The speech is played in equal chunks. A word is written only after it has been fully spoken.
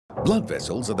Blood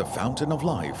vessels are the fountain of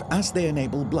life as they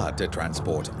enable blood to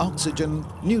transport oxygen,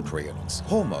 nutrients,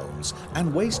 hormones,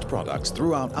 and waste products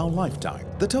throughout our lifetime.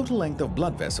 The total length of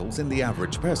blood vessels in the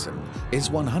average person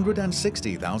is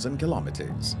 160,000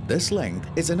 kilometers. This length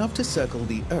is enough to circle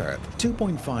the Earth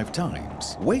 2.5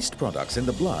 times. Waste products in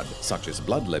the blood, such as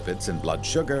blood lipids and blood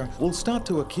sugar, will start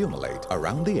to accumulate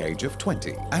around the age of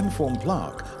 20 and form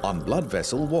plaque on blood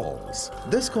vessel walls.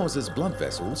 This causes blood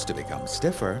vessels to become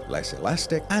stiffer, less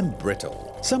elastic, and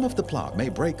brittle. Some of the plaque may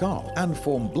break off and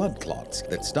form blood clots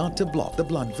that start to block the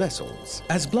blood vessels.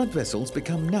 As blood vessels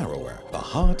become narrower, the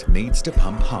heart needs to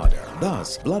pump harder.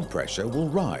 Thus, blood pressure will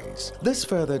rise. This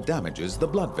further damages the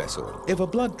blood vessel. If a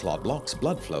blood clot blocks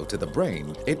blood flow to the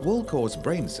brain, it will cause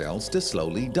brain cells to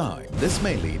slowly die. This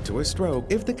may lead to a stroke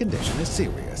if the condition is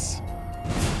serious.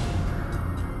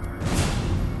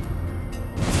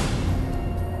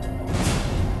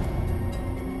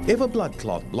 If a blood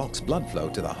clot blocks blood flow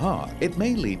to the heart, it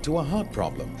may lead to a heart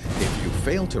problem. If you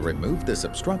fail to remove this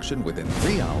obstruction within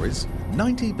 3 hours,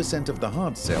 90% of the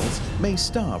heart cells may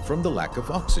starve from the lack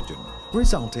of oxygen,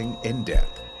 resulting in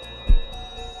death.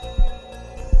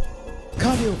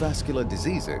 Cardiovascular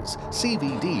diseases,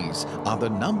 CVDs, are the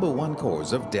 #1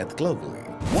 cause of death globally.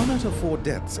 1 out of 4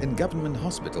 deaths in government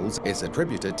hospitals is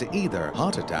attributed to either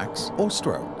heart attacks or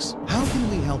strokes. How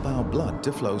can we help our blood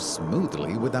to flow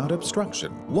smoothly without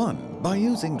obstruction? 1. By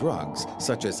using drugs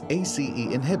such as ACE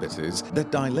inhibitors that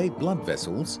dilate blood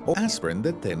vessels or aspirin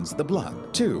that thins the blood.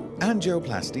 2.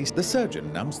 Angioplasty. The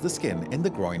surgeon numbs the skin in the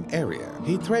groin area.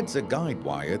 He threads a guide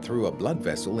wire through a blood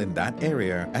vessel in that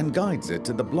area and guides it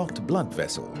to the blocked blood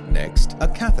vessel. Next, a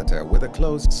catheter with a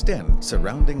closed stent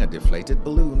surrounding a deflated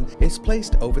balloon is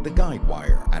placed over the guide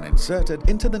wire and inserted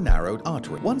into the narrowed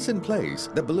artery. Once in place,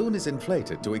 the balloon is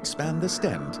inflated to expand the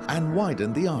stent and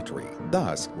widen the artery,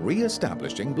 thus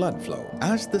re-establishing blood flow.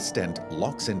 As the stent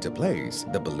locks into place,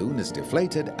 the balloon is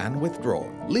deflated and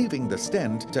withdrawn, leaving the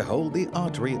stent to hold the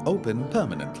artery open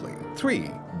permanently.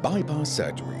 3. Bypass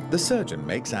surgery. The surgeon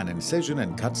makes an incision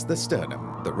and cuts the sternum.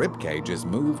 The rib cage is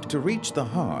moved to reach the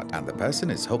heart and the person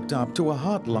is hooked up to a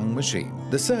heart-lung machine.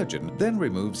 The surgeon then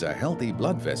removes a healthy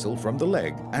blood vessel from the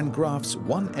leg and grafts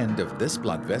one end of this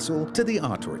blood vessel to the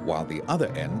artery, while the other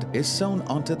end is sewn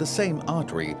onto the same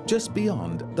artery just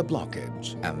beyond the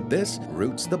blockage. And this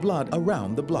routes the blood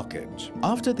around the blockage.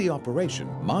 After the operation,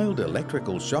 mild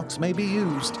electrical shocks may be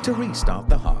used to restart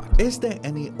the heart. Is there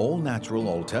any all-natural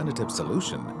alternative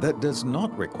solution that does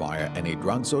not require any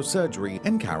drugs or surgery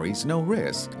and carries no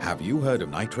risk? Have you heard of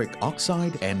nitric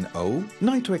oxide, NO?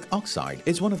 Nitric oxide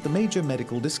is one of the major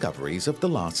medical discoveries of the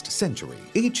last century.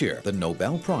 Each year, the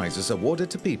Nobel Prize is awarded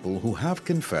to people who have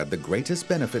conferred the greatest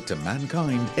benefit to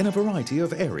mankind in a variety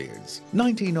of areas.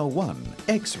 1901,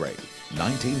 X-ray.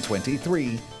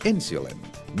 1923, insulin.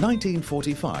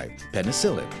 1945,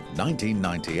 penicillin.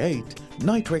 1998,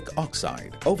 nitric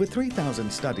oxide. Over 3,000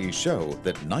 studies show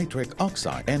that nitric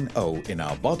oxide, NO, in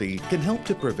our body can help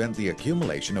to prevent the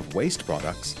accumulation of waste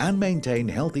products and maintain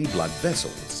healthy blood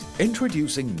vessels.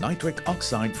 Introducing nitric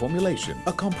oxide formulation,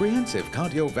 a comprehensive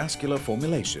cardiovascular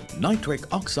formulation. Nitric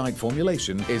oxide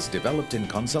formulation is developed in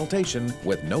consultation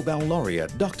with Nobel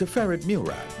laureate Dr. Ferid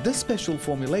Murad. This special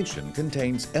formulation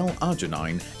contains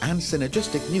L-Arginine and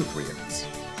synergistic nutrients.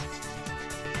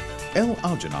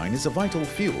 L-Arginine is a vital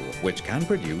fuel which can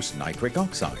produce nitric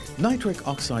oxide. Nitric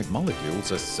oxide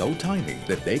molecules are so tiny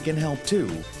that they can help to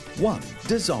 1.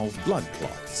 Dissolve blood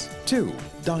clots. 2.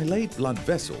 Dilate blood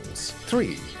vessels.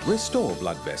 3. Restore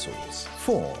blood vessels.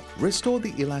 4. Restore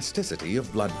the elasticity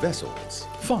of blood vessels.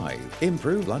 5.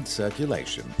 Improve blood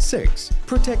circulation. 6.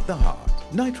 Protect the heart.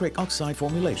 Nitric oxide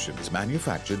formulation is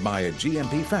manufactured by a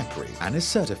GMP factory and is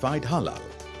certified halal.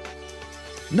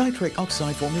 Nitric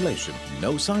oxide formulation,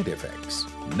 no side effects,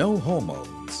 no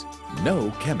hormones,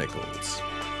 no chemicals.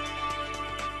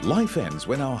 Life ends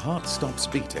when our heart stops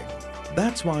beating.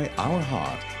 That's why our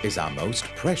heart is our most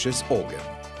precious organ.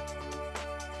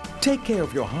 Take care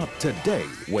of your heart today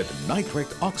with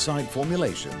nitric oxide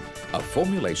formulation, a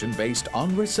formulation based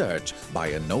on research by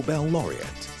a Nobel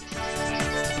laureate.